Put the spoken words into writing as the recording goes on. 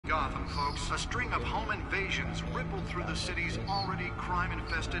Gotham, folks. A string of home invasions rippled through the city's already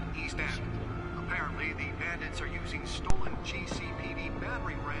crime-infested East End. Apparently, the bandits are using stolen GCPD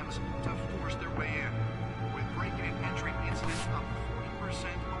battering rams to force their way in, with break-in and entry incidents up 40%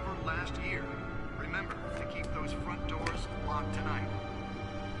 over last year. Remember to keep those front doors locked tonight.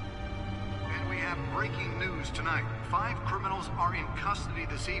 And we have breaking news tonight. 5 criminals are in custody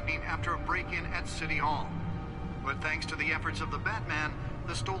this evening after a break-in at City Hall. But thanks to the efforts of the Batman,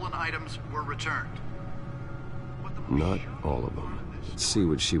 the stolen items were returned. Not all of them. Let's see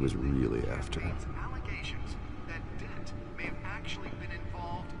what she was really after. Allegations that Dent may have actually been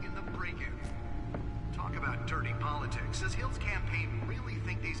involved in the break-in. Talk about dirty politics. Does Hill's campaign really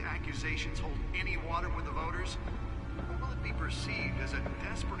think these accusations hold any water with the voters? Or will it be perceived as a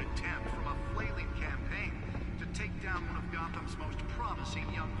desperate attempt from a flailing campaign to take down one of Gotham's most promising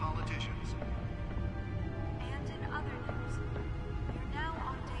young politicians? And in other news, we're now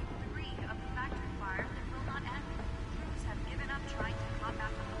on day 3 of the factory fire that will not end. Crews have given up trying to combat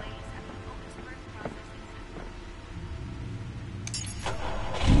the blaze at the Otisburg processing center.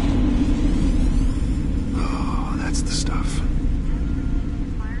 Oh, that's the stuff. The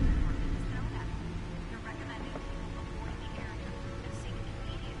fire department is known at. They're recommending people avoid the area and seek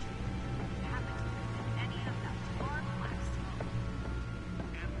immediate treatment. If it happens within any of that tar black smoke.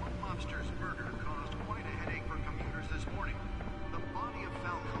 And one mobster's murder caused quite a headache for commuters this morning. The body of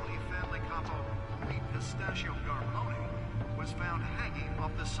Falcone family capo Lee Pistachio Garmone was found hanging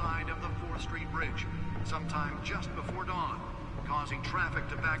off the side of the 4th Street Bridge sometime just before dawn, causing traffic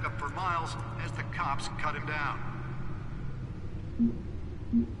to back up for miles as the cops cut him down.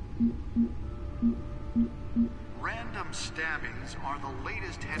 Random stabbings are the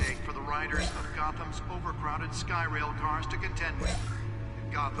latest headache for the riders of Gotham's overcrowded Skyrail cars to contend with.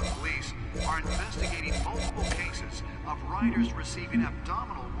 Gotham police are investigating multiple cases of riders receiving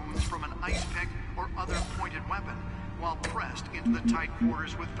abdominal wounds from an ice pick or other pointed weapon while pressed into the tight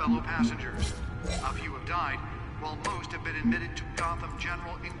quarters with fellow passengers. A few have died, while most have been admitted to Gotham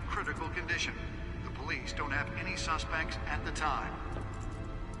General in critical condition. The police don't have any suspects at the time.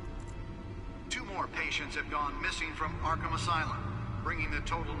 2 more patients have gone missing from Arkham Asylum, bringing the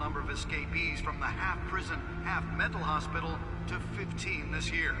total number of escapees from the half-prison, half-mental hospital to 15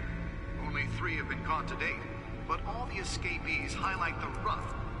 this year. Only 3 have been caught to date, but all the escapees highlight the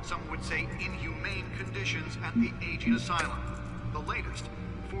rough, some would say inhumane conditions at the aging asylum. The latest,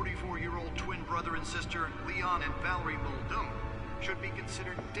 44-year-old twin brother and sister Leon and Valerie Muldoon, should be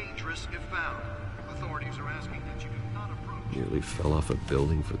considered dangerous if found. Authorities are asking that you do not approach. Nearly fell off a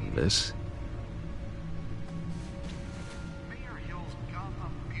building for this. Mayor Hill's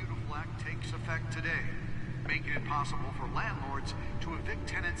Gotham Beautiful Act takes effect today, making it possible for landlords to evict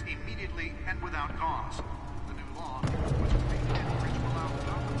tenants immediately and without cause. The new law was created which will allow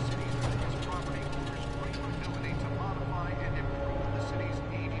Gotham City's biggest property owners greater ability to modify and improve the city's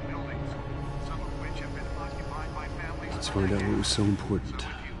aging buildings, some of which have been occupied by families. Let's find out what was so important. So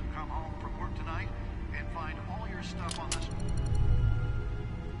if you come home from work tonight and find all your stuff on the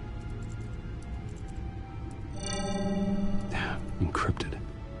Encrypted.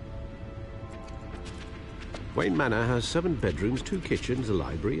 Wayne Manor has 7 bedrooms, 2 kitchens, a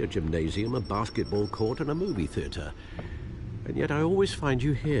library, a gymnasium, a basketball court, and a movie theater. And yet I always find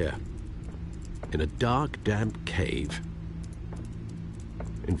you here, in a dark, damp cave,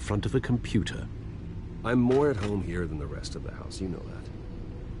 in front of a computer. I'm more at home here than the rest of the house, you know that.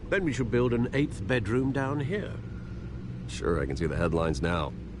 Then we should build an 8th bedroom down here. Sure, I can see the headlines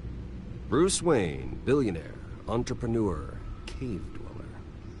now. Bruce Wayne, billionaire, entrepreneur, cave dweller.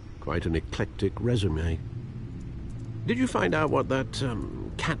 Quite an eclectic resume. Did you find out what that,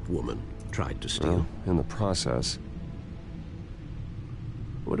 Catwoman tried to steal? Well, in the process.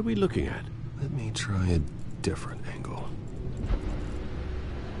 What are we looking at? Let me try a different angle.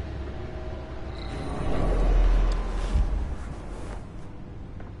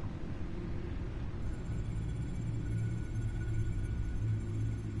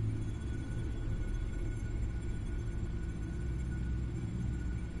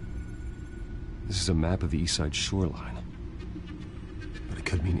 This is a map of the East Side shoreline. But it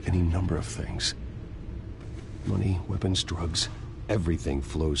could mean any number of things. Money, weapons, drugs, everything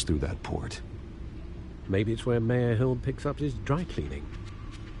flows through that port. Maybe it's where Mayor Hill picks up his dry cleaning.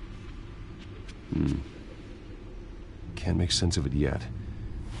 Can't make sense of it yet.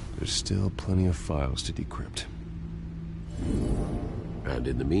 There's still plenty of files to decrypt. And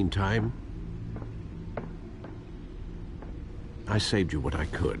in the meantime, I saved you what I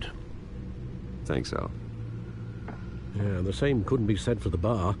could. Thanks, Al. Yeah, the same couldn't be said for the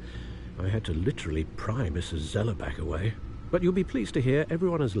bar. I had to literally pry Mrs. Zellerback away. But you'll be pleased to hear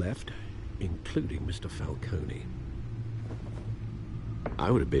everyone has left, including Mr. Falcone. I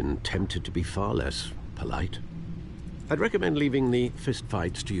would have been tempted to be far less polite. I'd recommend leaving the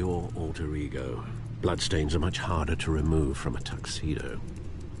fistfights to your alter ego. Bloodstains are much harder to remove from a tuxedo.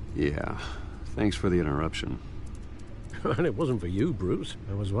 Yeah, thanks for the interruption. And it wasn't for you, Bruce.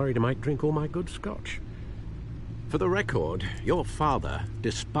 I was worried I might drink all my good scotch. For the record, your father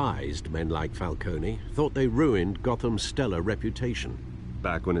despised men like Falcone, thought they ruined Gotham's stellar reputation.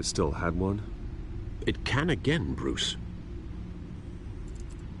 Back when it still had one? It can again, Bruce.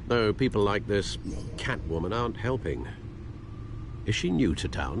 Though people like this Catwoman aren't helping. Is she new to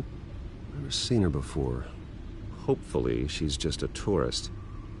town? Never seen her before. Hopefully, she's just a tourist.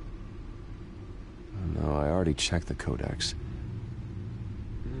 Oh, no, I already checked the codex.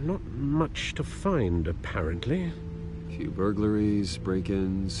 Not much to find, apparently. Few burglaries,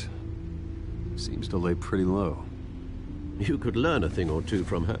 break-ins. Seems to lay pretty low. You could learn a thing or two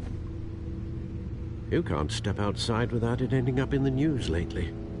from her. You can't step outside without it ending up in the news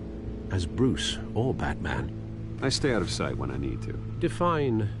lately. As Bruce or Batman. I stay out of sight when I need to.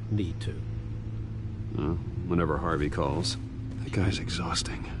 Define need to. Whenever Harvey calls. That guy's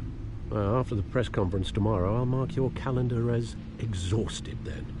exhausting. Well, after the press conference tomorrow, I'll mark your calendar as exhausted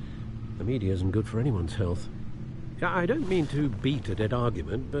then. The media isn't good for anyone's health. I don't mean to beat a dead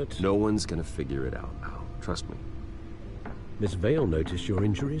argument, but... No one's gonna figure it out, Al. Trust me. Miss Vale noticed your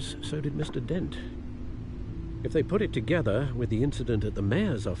injuries, so did Mr. Dent. If they put it together with the incident at the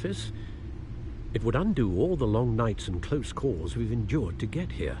mayor's office, it would undo all the long nights and close calls we've endured to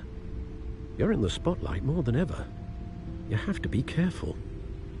get here. You're in the spotlight more than ever. You have to be careful.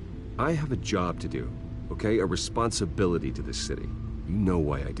 I have a job to do, okay? A responsibility to this city. You know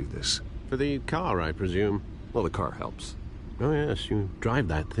why I do this. For the car, I presume. Well, the car helps. Oh yes, you drive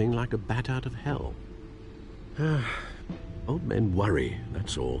that thing like a bat out of hell. Old men worry,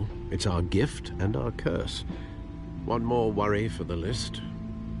 that's all. It's our gift and our curse. One more worry for the list.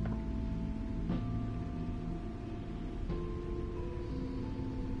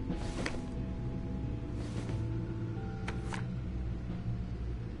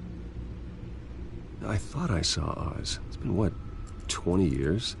 I thought I saw Oz. It's been, what, 20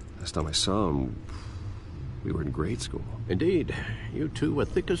 years? Last time I saw him, we were in grade school. Indeed. You two were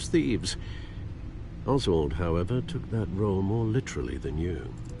thick as thieves. Oswald, however, took that role more literally than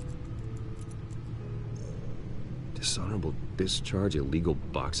you. Dishonorable discharge, illegal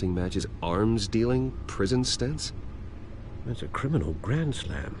boxing matches, arms dealing, prison stints? That's a criminal grand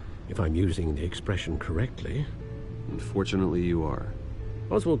slam, if I'm using the expression correctly. Unfortunately, you are.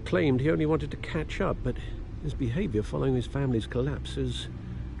 Oswald claimed he only wanted to catch up, but his behavior following his family's collapse is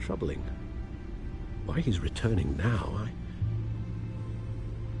troubling. Why he's returning now, I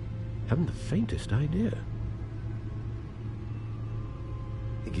haven't the faintest idea.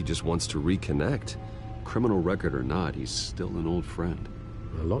 I think he just wants to reconnect. Criminal record or not, he's still an old friend.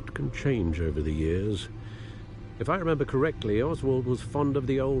 A lot can change over the years. If I remember correctly, Oswald was fond of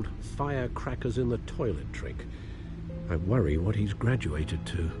the old firecrackers in the toilet trick. I worry what he's graduated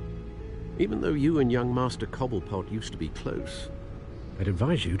to. Even though you and young Master Cobblepot used to be close, I'd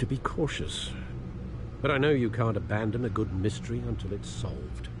advise you to be cautious. But I know you can't abandon a good mystery until it's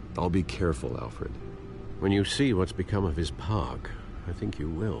solved. I'll be careful, Alfred. When you see what's become of his park, I think you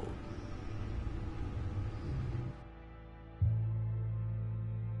will.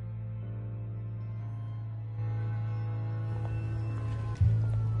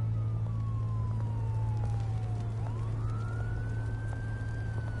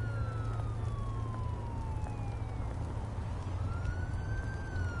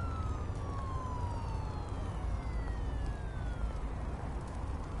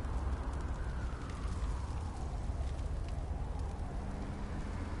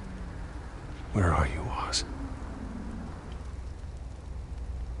 Where are you, Oz?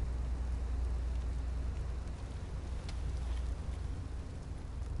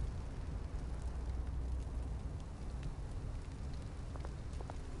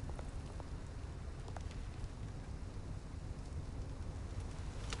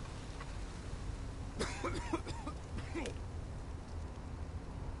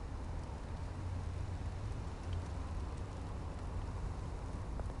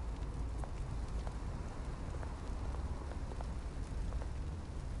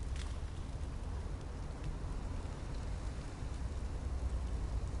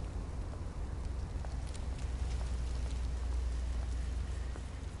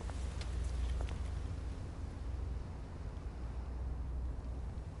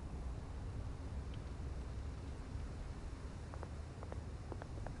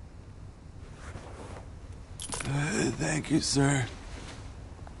 Thank you, sir.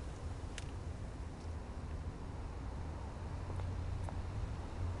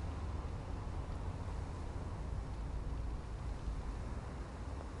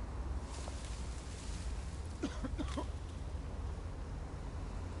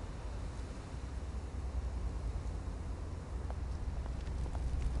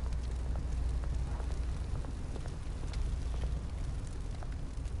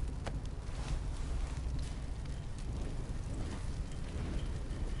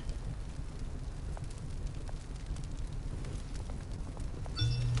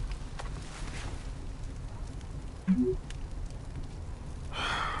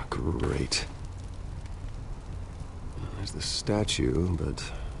 Great. There's the statue, but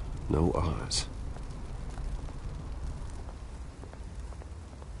no Oz.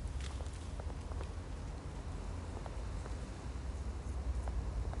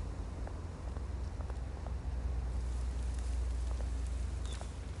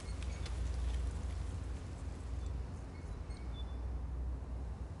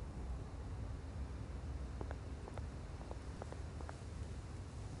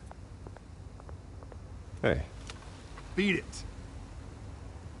 Hey. Beat it.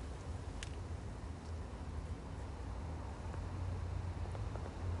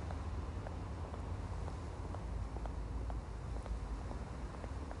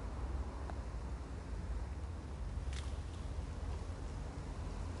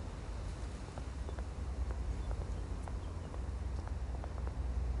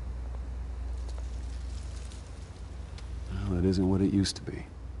 Well, it isn't what it used to be.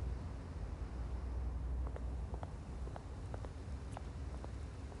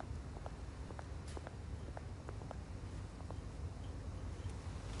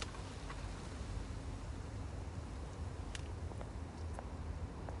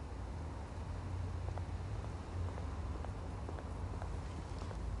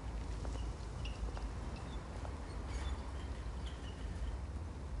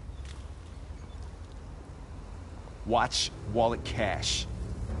 Watch wallet cash.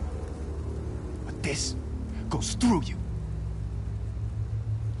 But this goes through you.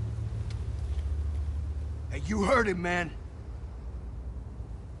 Hey, you heard it, man.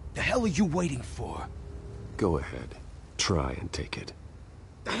 The hell are you waiting for? Go ahead. Try and take it.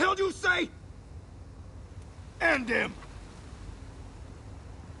 The hell do you say? End him!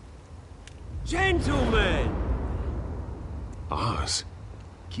 Gentlemen! Oz?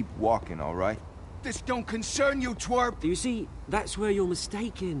 Keep walking, all right? This don't concern you, twerp! You see, that's where you're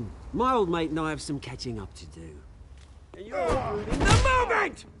mistaken. My old mate and I have some catching up to do. And you're ruining the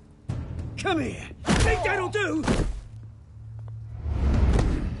moment! Come here! Think that'll do?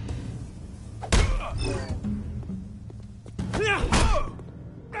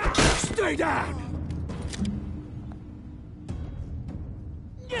 Stay down!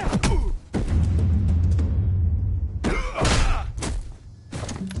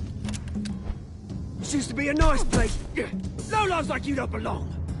 This used to be a nice place. Lowlifes like you don't belong.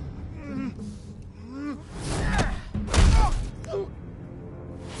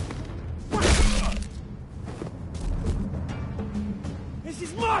 This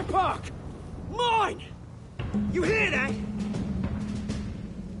is my park! Mine! You hear that?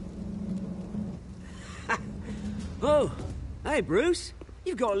 Oh, hey, Bruce.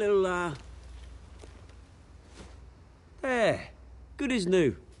 You've got a little, There. Good as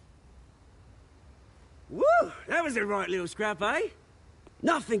new. Woo! That was a right little scrap, eh?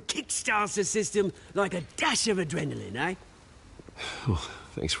 Nothing kickstarts the system like a dash of adrenaline, eh? Well,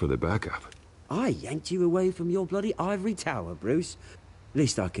 thanks for the backup. I yanked you away from your bloody ivory tower, Bruce.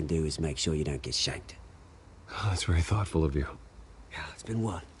 Least I can do is make sure you don't get shanked. Oh, that's very thoughtful of you. It's been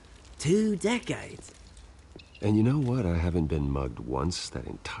what? 2 decades? And you know what? I haven't been mugged once that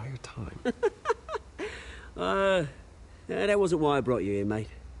entire time. That wasn't why I brought you here, mate.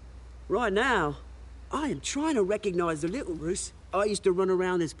 Right now, I am trying to recognize the little Bruce I used to run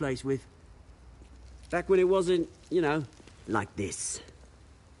around this place with. Back when it wasn't, you know, like this.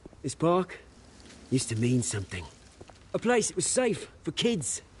 This park used to mean something. A place that was safe for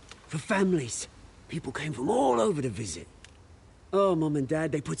kids, for families. People came from all over to visit. Oh, Mum and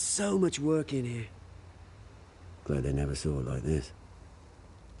Dad, they put so much work in here. Glad they never saw it like this.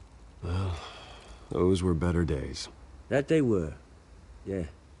 Well, those were better days. That they were. Yeah.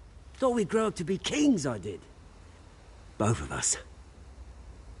 Thought we'd grow up to be kings, I did. Both of us.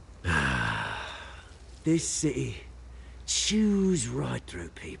 This city chews right through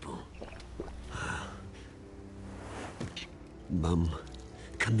people. Mum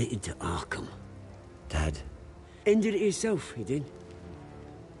committed to Arkham. Dad ended it himself, he did.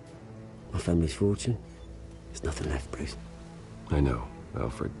 My family's fortune, There's nothing left, Bruce. I know.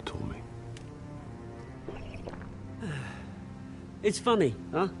 Alfred told me. It's funny,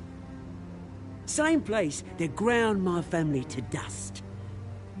 huh? Same place that ground my family to dust.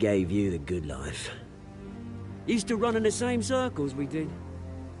 Gave you the good life. Used to run in the same circles we did.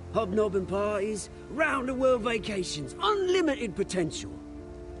 Hobnobbing parties, round-the-world vacations, unlimited potential.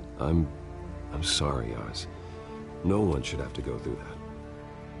 I'm sorry, Oz. No one should have to go through that.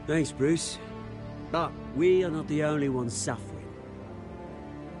 Thanks, Bruce. But we are not the only ones suffering.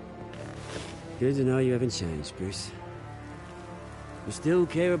 Good to know you haven't changed, Bruce. You still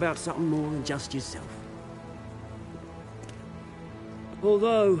care about something more than just yourself.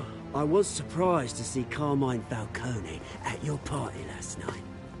 Although, I was surprised to see Carmine Falcone at your party last night.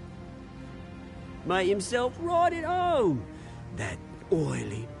 Made himself right at home. That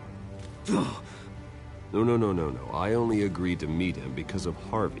oily... Ugh. No. I only agreed to meet him because of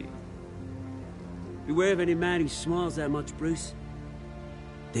Harvey. Beware of any man who smiles that much, Bruce.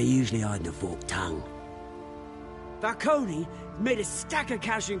 They're usually hiding a forked tongue. Falcone made a stack of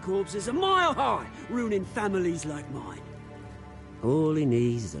cash and corpses a mile high, ruining families like mine. All he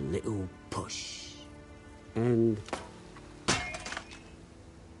needs is a little push. And...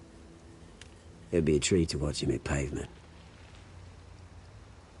 it'd be a treat to watch him hit pavement.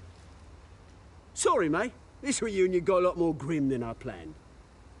 Sorry, mate. This reunion got a lot more grim than I planned.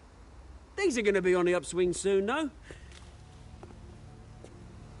 Things are gonna be on the upswing soon, no?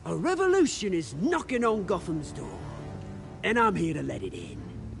 A revolution is knocking on Gotham's door. And I'm here to let it in.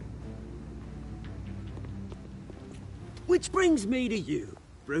 Which brings me to you,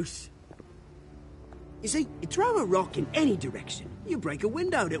 Bruce. You see, you throw a rock in any direction, you break a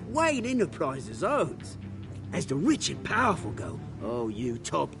window that Wayne Enterprises owns. As the rich and powerful go, oh, you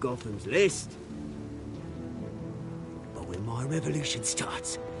top Gotham's list. But when my revolution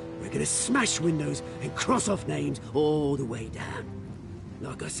starts, we're gonna smash windows and cross off names all the way down.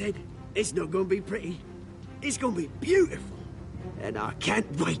 Like I said, it's not gonna be pretty. It's gonna be beautiful. And I can't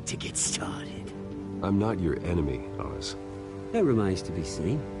wait to get started. I'm not your enemy, Oz. That remains to be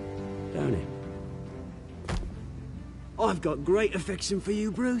seen, don't it? I've got great affection for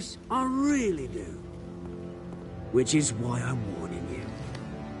you, Bruce. I really do. Which is why I'm warning you.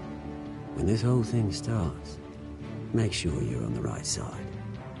 When this whole thing starts, make sure you're on the right side.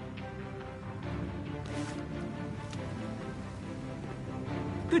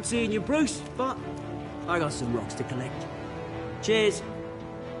 Good seeing you, Bruce, but I got some rocks to collect. Cheers.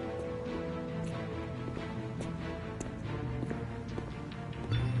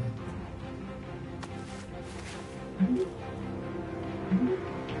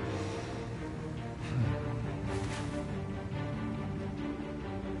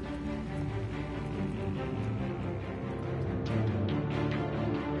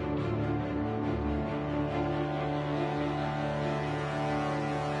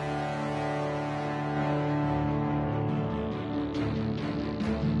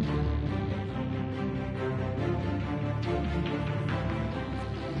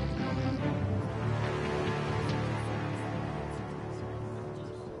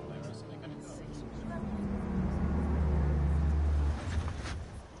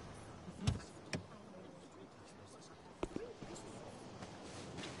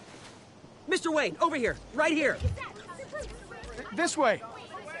 Mr. Wayne, over here, right here. This way.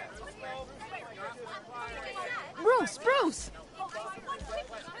 Bruce!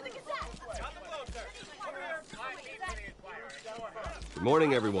 Good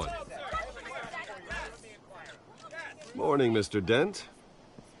morning, everyone. Morning, Mr. Dent.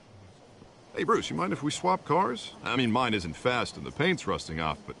 Hey, Bruce, you mind if we swap cars? I mean, mine isn't fast and the paint's rusting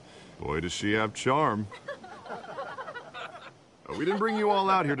off, but boy, does she have charm. We didn't bring you all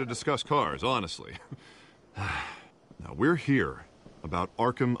out here to discuss cars, honestly. Now, we're here about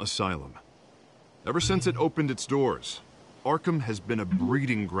Arkham Asylum. Ever since it opened its doors, Arkham has been a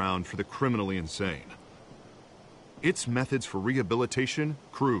breeding ground for the criminally insane. Its methods for rehabilitation,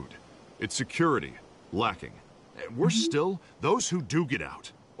 crude. Its security, lacking. And worse still, those who do get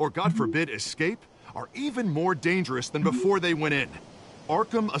out, or God forbid, escape, are even more dangerous than before they went in.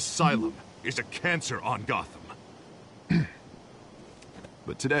 Arkham Asylum is a cancer on Gotham.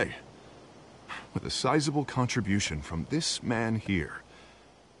 But today, with a sizable contribution from this man here,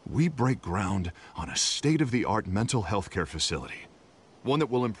 we break ground on a state-of-the-art mental health care facility. One that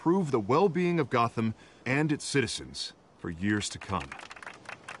will improve the well-being of Gotham and its citizens for years to come.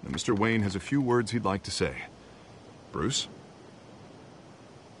 Now, Mr. Wayne has a few words he'd like to say. Bruce?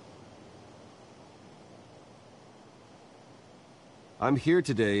 I'm here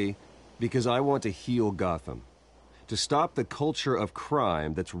today because I want to heal Gotham. To stop the culture of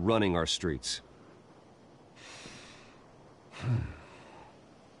crime that's running our streets.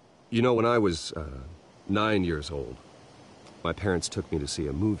 You know, when I was 9 years old, my parents took me to see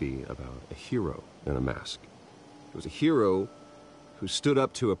a movie about a hero in a mask. It was a hero who stood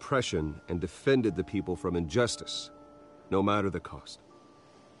up to oppression and defended the people from injustice, no matter the cost.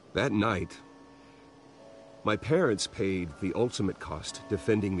 That night, my parents paid the ultimate cost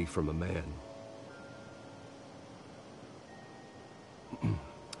defending me from a man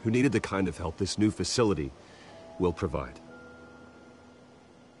who needed the kind of help this new facility will provide.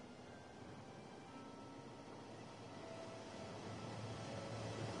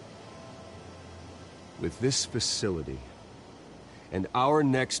 With this facility and our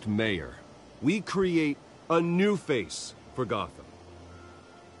next mayor, we create a new face for Gotham.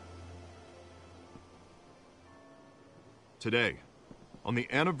 Today, on the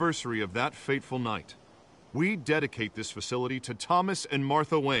anniversary of that fateful night, we dedicate this facility to Thomas and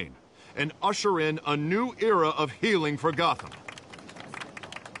Martha Wayne and usher in a new era of healing for Gotham.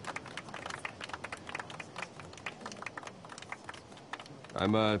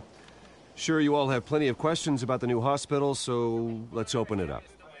 I'm sure you all have plenty of questions about the new hospital, so let's open it up.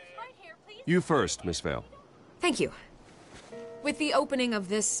 You first, Miss Vale. Thank you. With the opening of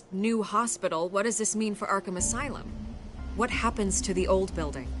this new hospital, what does this mean for Arkham Asylum? What happens to the old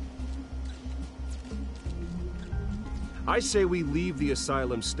building? I say we leave the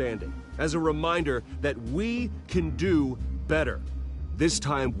asylum standing as a reminder that we can do better. This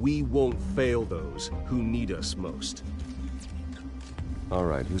time, we won't fail those who need us most. All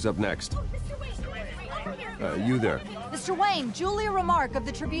right, who's up next? You there. Mr. Wayne, Julia Remark of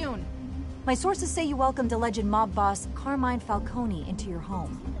the Tribune. My sources say you welcomed alleged mob boss Carmine Falcone into your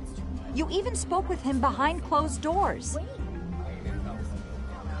home. You even spoke with him behind closed doors.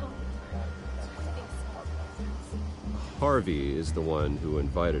 Harvey is the one who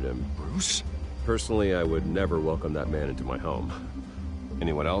invited him. Bruce? Personally, I would never welcome that man into my home.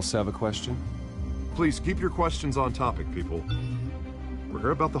 Anyone else have a question? Please keep your questions on topic, people. We're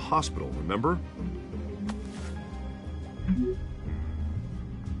here about the hospital, remember?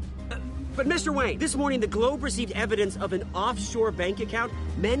 But Mr. Wayne, this morning the Globe received evidence of an offshore bank account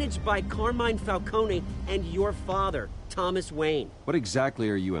managed by Carmine Falcone and your father, Thomas Wayne. What exactly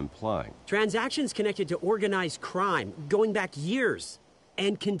are you implying? Transactions connected to organized crime going back years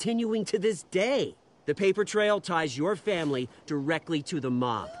and continuing to this day. The paper trail ties your family directly to the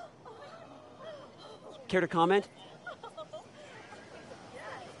mob. Care to comment?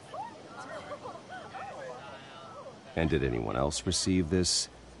 And did anyone else receive this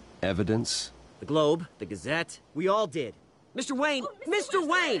evidence? The Globe, the Gazette, we all did. Mr. Wayne,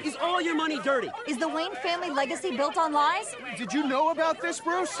 is all your money dirty? Is the Wayne family legacy built on lies? Did you know about this,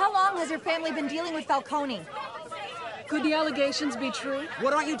 Bruce? How long has your family been dealing with Falcone? Could the allegations be true?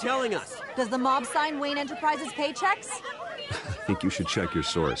 What aren't you telling us? Does the mob sign Wayne Enterprises paychecks? I think you should check your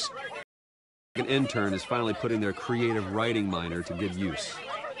source. An intern is finally putting their creative writing minor to good use.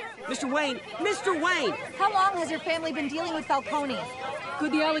 Mr. Wayne! How long has your family been dealing with Falcone?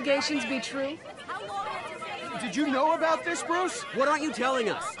 Could the allegations be true? Did you know about this, Bruce? What aren't you telling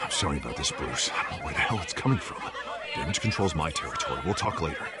us? I'm sorry about this, Bruce. I don't know where the hell it's coming from. Damage control's my territory. We'll talk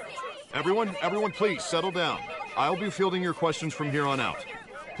later. Everyone, please settle down. I'll be fielding your questions from here on out.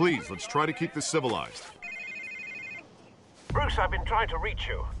 Please, let's try to keep this civilized. Bruce, I've been trying to reach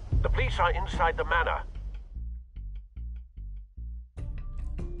you. The police are inside the manor.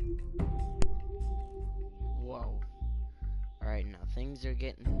 Whoa. Alright, now things are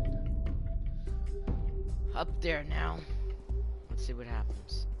getting up there now. Let's see what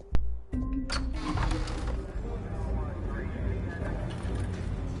happens.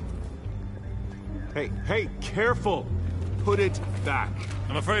 Hey, careful! Put it back.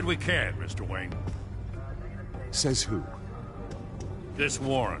 I'm afraid we can't, Mr. Wayne. Says who? This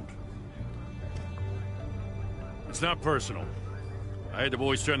warrant. It's not personal. I had the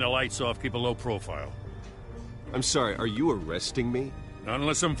boys turn the lights off, keep a low profile. I'm sorry, are you arresting me? Not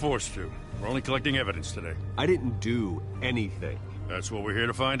unless I'm forced to. We're only collecting evidence today. I didn't do anything. That's what we're here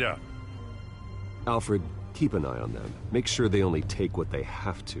to find out. Alfred, keep an eye on them. Make sure they only take what they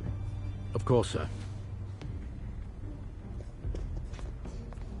have to. Of course, sir.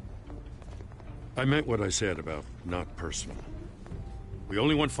 I meant what I said about not personal. We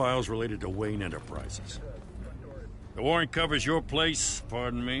only want files related to Wayne Enterprises. The warrant covers your place,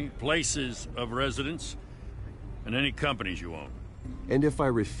 places of residence, and any companies you own. And if I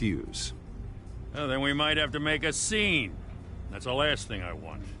refuse? Well, then we might have to make a scene. That's the last thing I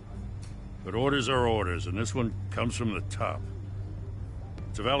want. But orders are orders, and this one comes from the top.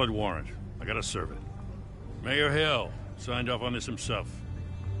 It's a valid warrant. I gotta serve it. Mayor Hill signed off on this himself.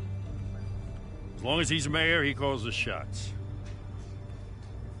 As long as he's mayor, he calls the shots.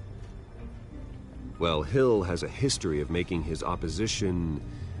 Well, Hill has a history of making his opposition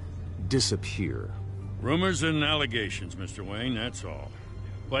disappear. Rumors and allegations, Mr. Wayne, that's all.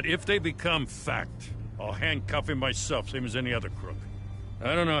 But if they become fact, I'll handcuff him myself, same as any other crook.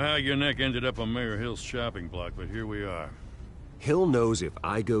 I don't know how your neck ended up on Mayor Hill's shopping block, but here we are. Hill knows if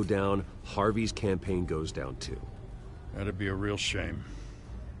I go down, Harvey's campaign goes down too. That'd be a real shame.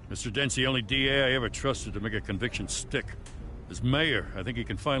 Mr. Dent's the only DA I ever trusted to make a conviction stick. As mayor, I think he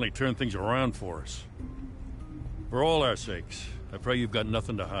can finally turn things around for us. For all our sakes, I pray you've got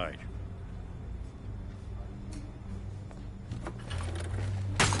nothing to hide.